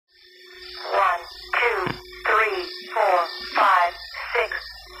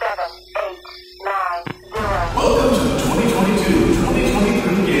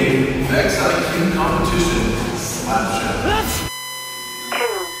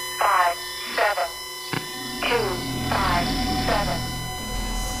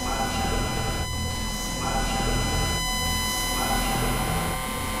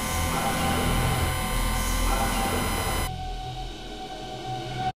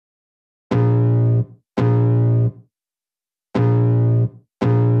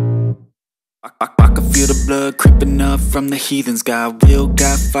feel the blood creeping up from the heathens. Got will,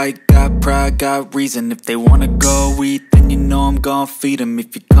 got fight, got pride, got reason. If they wanna go eat, then you know I'm gon' feed them.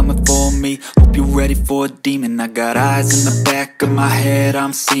 If you're coming for me, hope you're ready for a demon. I got eyes in the back of my head,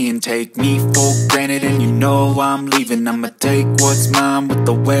 I'm seeing. Take me for granted and you know I'm leaving. I'ma take what's mine with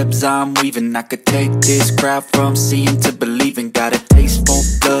the webs I'm weaving. I could take this crowd from seeing to believing. Got a taste for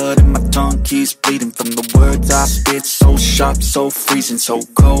blood and my tongue keeps bleeding from the words I spit. So sharp, so freezing, so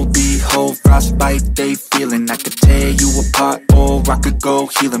cold. Behold, frostbite they feeling. I could tear you apart or I could go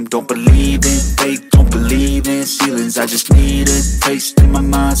heal them. Don't believe in fate, don't believe in ceilings. I just need a taste and my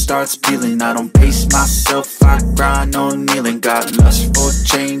mind starts peeling. I don't pace myself, I grind on kneeling. Got lust for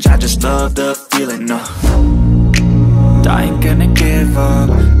change, I just love the feeling. I ain't gonna give up.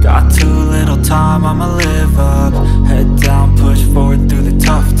 Got too little time, I'ma live up. Head down, push forward through the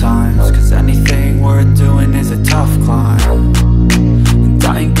tough times. Cause anything worth doing is a tough climb. And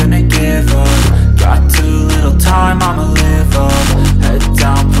I ain't gonna give up. Got too little time, I'ma live up. Head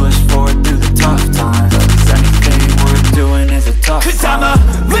down, push forward through the tough times. Cause anything worth doing is a tough climb. Cause I'ma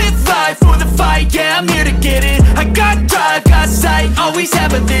live life for the fight, yeah, I'm here to get it. I got drive, got sight, always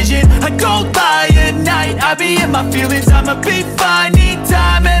have a vision. I go by at night, I be in my feelings. I'ma be fine, need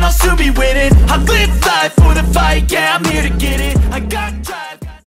time, and I'll soon be winning. I live life for the fight, yeah, I'm here to get it. I got drive.